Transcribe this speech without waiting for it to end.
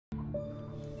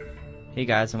Hey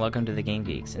guys, and welcome to the Game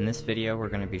Geeks. In this video we're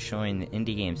going to be showing the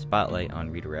indie game spotlight on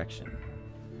Redirection.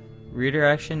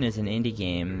 Redirection is an indie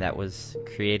game that was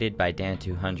created by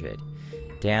Dan200.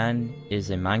 Dan is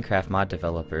a Minecraft mod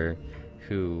developer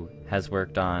who has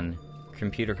worked on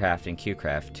ComputerCraft and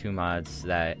qCraft, two mods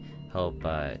that help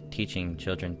teaching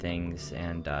children things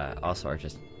and also are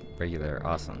just regular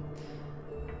awesome.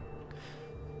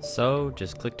 So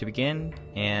just click to begin,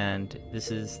 and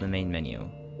this is the main menu.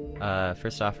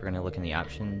 First off, we're going to look in the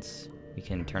options. We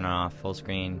can turn off full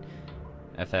screen,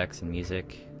 FX, and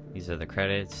music. These are the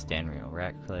credits. Daniel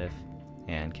Ratcliffe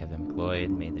and Kevin McLeod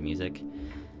made the music.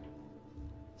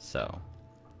 So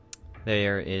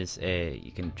there is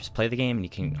you can just play the game, and you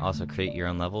can also create your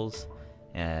own levels.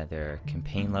 There are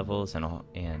campaign levels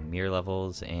and mirror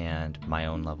levels and my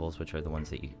own levels, which are the ones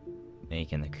that you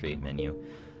make in the create menu.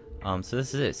 So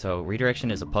this is it. So Redirection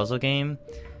is a puzzle game.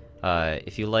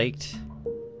 If you liked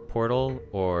Portal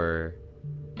or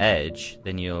Edge,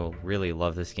 then you'll really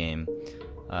love this game.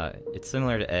 It's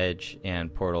similar to Edge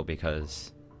and Portal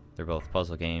because they're both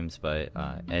puzzle games, but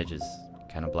Edge is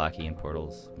kind of blocky and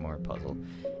Portal's more puzzle.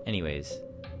 Anyways,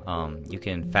 you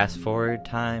can fast forward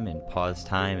time and pause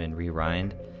time and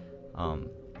rewind.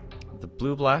 The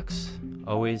blue blocks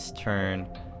always turn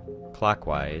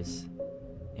clockwise,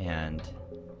 and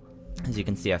as you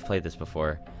can see, I've played this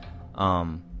before.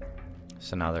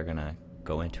 So now they're gonna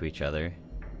go into each other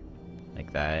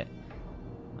like that.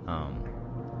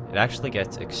 It actually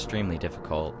gets extremely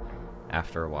difficult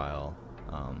after a while,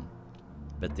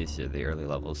 but these are the early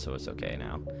levels, so it's okay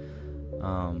now.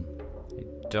 I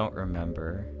don't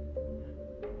remember.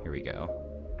 Here we go.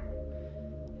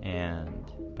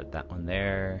 And put that one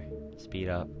there. Speed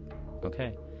up.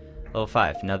 Okay. Level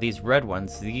 5. Now these red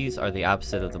ones, these are the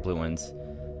opposite of the blue ones.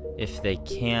 If they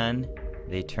can,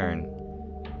 they turn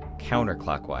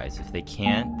counterclockwise. If they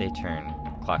can't, they turn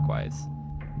clockwise.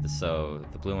 So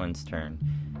the blue ones turn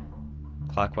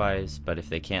clockwise, but if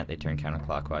they can't, they turn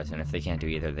counterclockwise, and if they can't do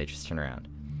either, they just turn around.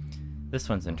 This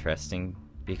one's interesting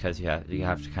because you have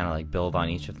to kind of like build on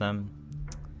each of them,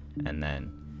 and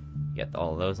then get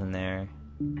all of those in there.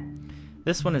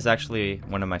 This one is actually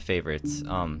one of my favorites.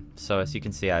 So as you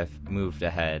can see, I've moved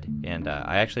ahead, and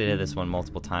I actually did this one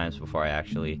multiple times before I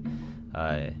actually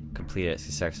completed it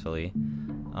successfully.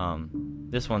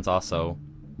 This one's also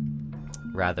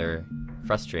rather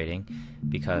frustrating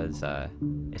because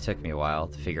it took me a while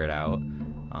to figure it out.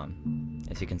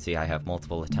 As you can see, I have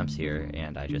multiple attempts here,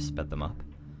 and I just sped them up.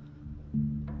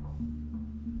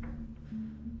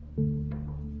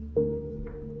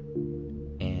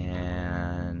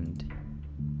 And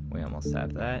we almost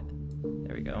have that.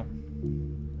 There we go.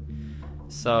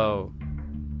 So,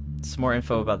 some more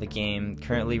info about the game.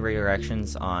 Currently,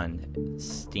 Redirection's on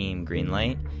Steam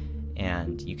Greenlight,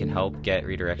 and you can help get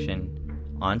Redirection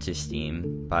onto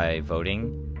Steam by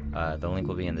voting. The link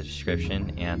will be in the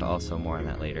description, and also more on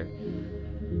that later.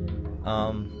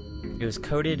 It was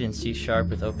coded in C#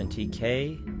 with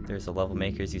OpenTK. There's the level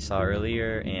makers you saw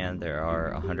earlier, and there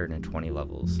are 120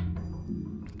 levels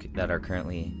that are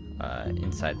currently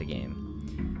inside the game.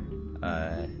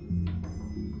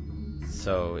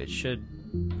 So it should,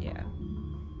 yeah.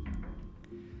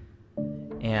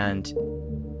 And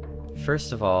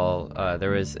first of all,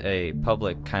 there was a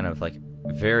public kind of like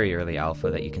very early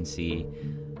alpha that you can see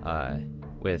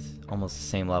with almost the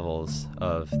same levels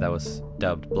that was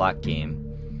dubbed Block Game,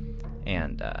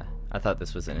 and I thought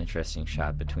this was an interesting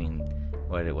shot between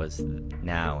what it was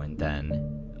now and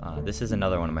then. This is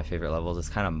another one of my favorite levels. It's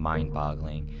kind of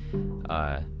mind-boggling,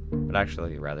 but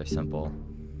actually rather simple.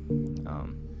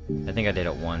 I think I did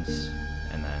it once,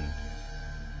 and then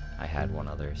I had one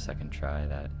other second try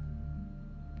that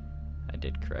I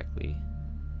did correctly.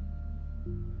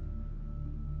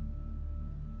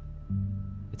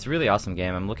 It's a really awesome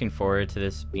game. I'm looking forward to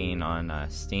this being on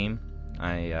Steam.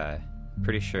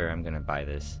 Pretty sure I'm gonna buy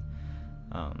this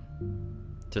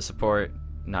to support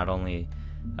not only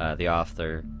the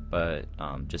author, but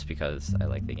just because I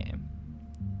like the game.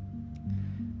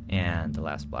 And the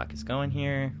last block is going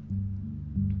here,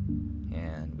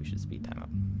 and we should speed time up.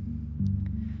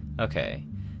 Okay,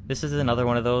 this is another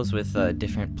one of those with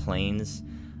different planes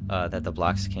that the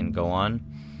blocks can go on.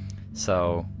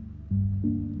 So,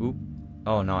 oop.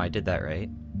 Oh no, I did that right.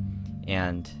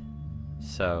 And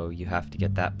so you have to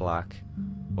get that block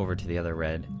over to the other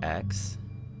red X,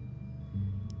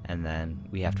 and then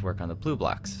we have to work on the blue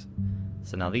blocks.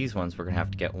 So now these ones, we're going to have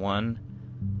to get one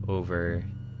over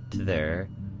to there.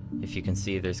 If you can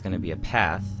see, there's going to be a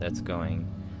path that's going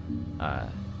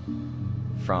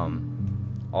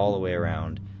from all the way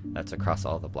around, that's across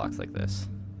all the blocks like this.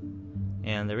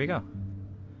 And there we go.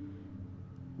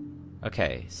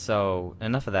 Okay, so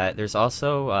enough of that. There's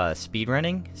also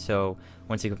speedrunning. So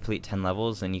once you complete 10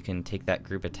 levels, then you can take that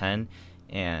group of 10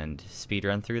 and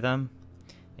speedrun through them.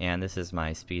 And this is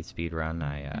my speed run.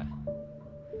 Yeah,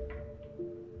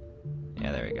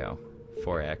 there we go.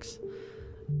 4x.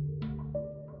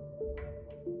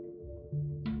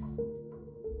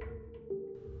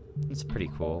 It's pretty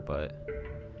cool, but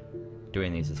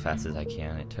doing these as fast as I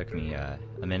can. It took me a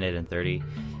minute and 30.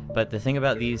 But the thing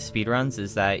about these speedruns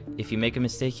is that if you make a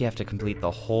mistake, you have to complete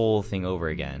the whole thing over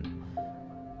again.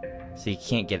 So you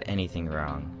can't get anything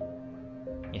wrong.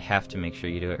 You have to make sure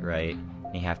you do it right,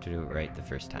 and you have to do it right the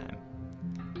first time.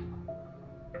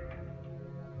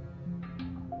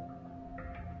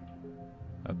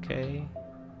 Okay,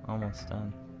 almost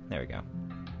done. There we go.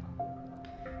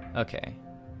 Okay,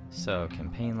 so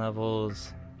campaign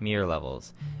levels, mirror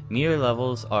levels. Mirror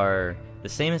levels are the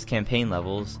same as campaign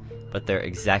levels, but they're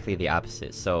exactly the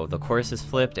opposite. So the course is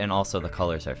flipped and also the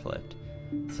colors are flipped.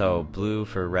 So blue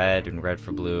for red and red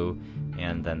for blue,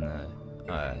 and then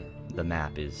the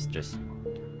map is just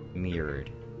mirrored,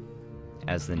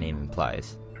 as the name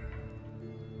implies.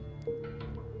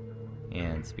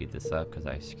 And speed this up because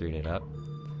I screwed it up.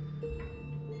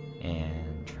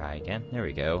 And try again. There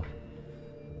we go.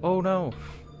 Oh no!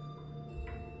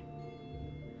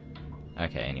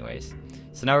 Okay, anyways.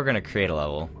 So now we're going to create a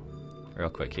level real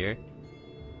quick here.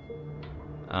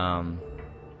 So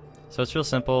it's real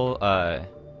simple.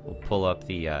 We'll pull up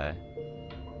the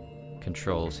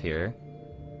controls here.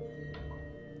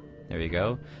 There we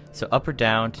go. So up or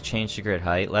down to change the grid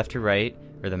height, left or right,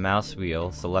 or the mouse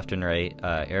wheel, so left and right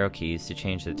arrow keys to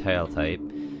change the tile type.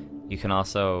 You can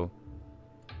also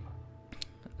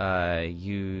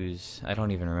use, I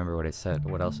don't even remember what it said,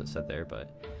 what else it said there,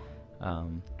 but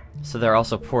so there are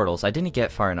also portals. I didn't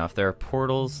get far enough. There are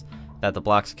portals that the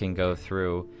blocks can go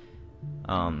through,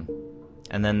 and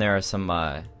then there are some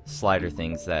slider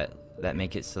things that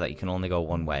make it so that you can only go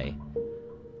one way.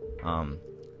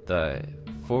 The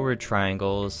forward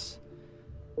triangles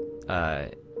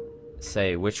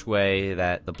say which way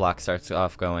that the block starts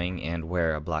off going and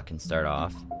where a block can start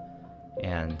off.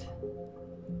 And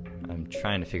I'm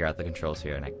trying to figure out the controls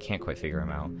here, and I can't quite figure them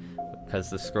out because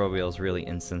the scroll wheel is really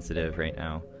insensitive right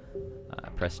now.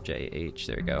 Press JH,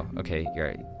 there we go. Okay, you're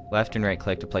right. Left and right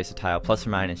click to place a tile, plus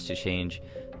or minus to change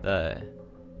the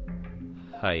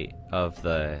height of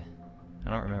the, I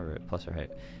don't remember it, plus or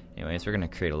height. Anyways, we're going to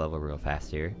create a level real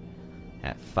fast here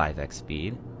at 5x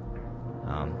speed.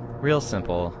 Real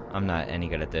simple. I'm not any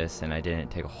good at this, and I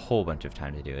didn't take a whole bunch of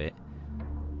time to do it.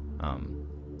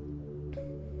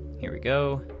 Here we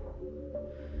go.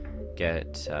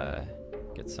 Get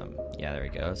some, yeah, there we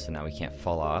go. So now we can't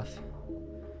fall off.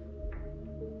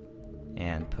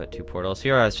 And put 2 portals.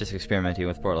 Here I was just experimenting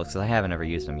with portals because I haven't ever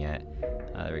used them yet.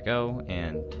 There we go.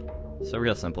 And so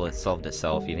real simple. It solved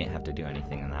itself. You didn't have to do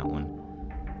anything on that one.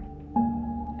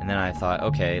 And then I thought,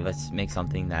 okay, let's make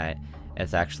something that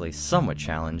is actually somewhat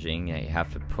challenging. You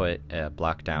have to put a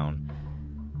block down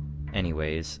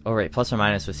anyways. Oh right, plus or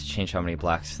minus was to change how many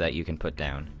blocks that you can put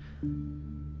down.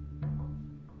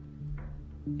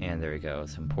 And there we go,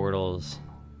 some portals,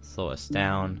 slow us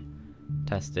down,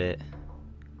 test it,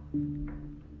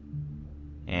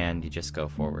 and you just go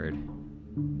forward.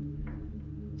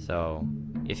 So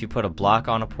if you put a block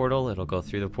on a portal, it'll go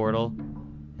through the portal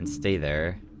and stay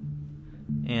there.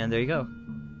 And there you go.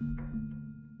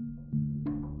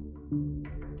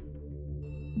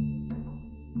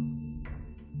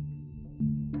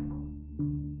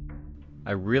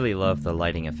 I really love the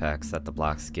lighting effects that the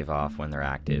blocks give off when they're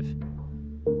active.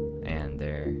 And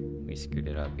there, we screwed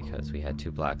it up because we had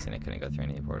 2 blocks and it couldn't go through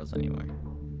any of the portals anymore.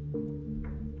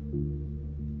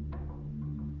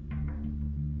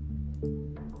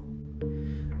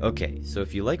 Okay, so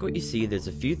if you like what you see, there's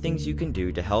a few things you can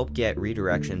do to help get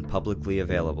Redirection publicly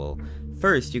available.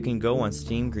 First, you can go on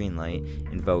Steam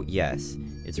Greenlight and vote yes.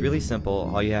 It's really simple.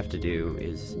 All you have to do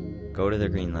is go to the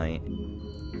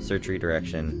Greenlight, search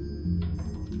Redirection,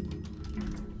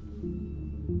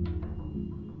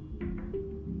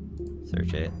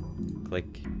 search it, click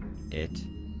it,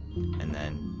 and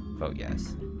then vote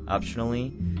yes.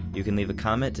 Optionally, you can leave a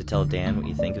comment to tell Dan what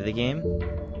you think of the game.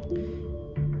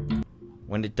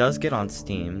 When it does get on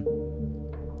Steam,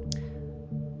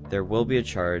 there will be a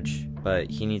charge, but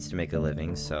he needs to make a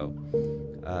living, so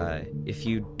if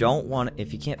you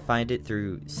can't find it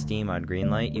through Steam on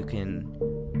Greenlight, you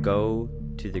can go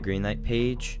to the Greenlight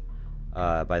page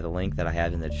by the link that I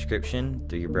have in the description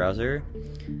through your browser.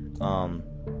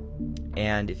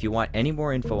 And if you want any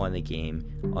more info on the game,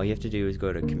 all you have to do is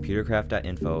go to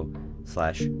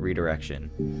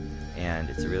computercraft.info/redirection. And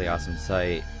it's a really awesome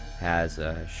site, has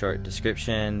a short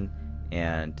description,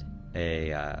 and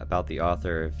about the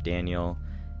author of Daniel,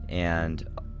 and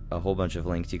a whole bunch of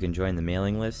links. You can join the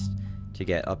mailing list to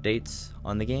get updates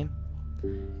on the game.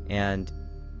 And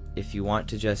if you want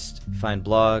to just find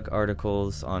blog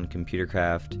articles on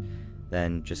ComputerCraft,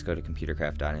 then just go to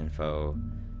computercraft.info.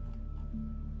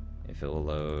 If it will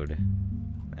load,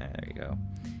 there you go.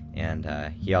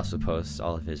 And he also posts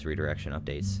all of his redirection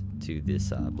updates to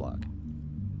this blog.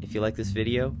 If you like this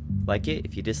video, like it.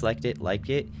 If you disliked it, like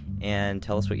it, and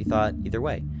tell us what you thought either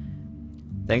way.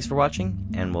 Thanks for watching,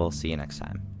 and we'll see you next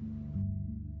time.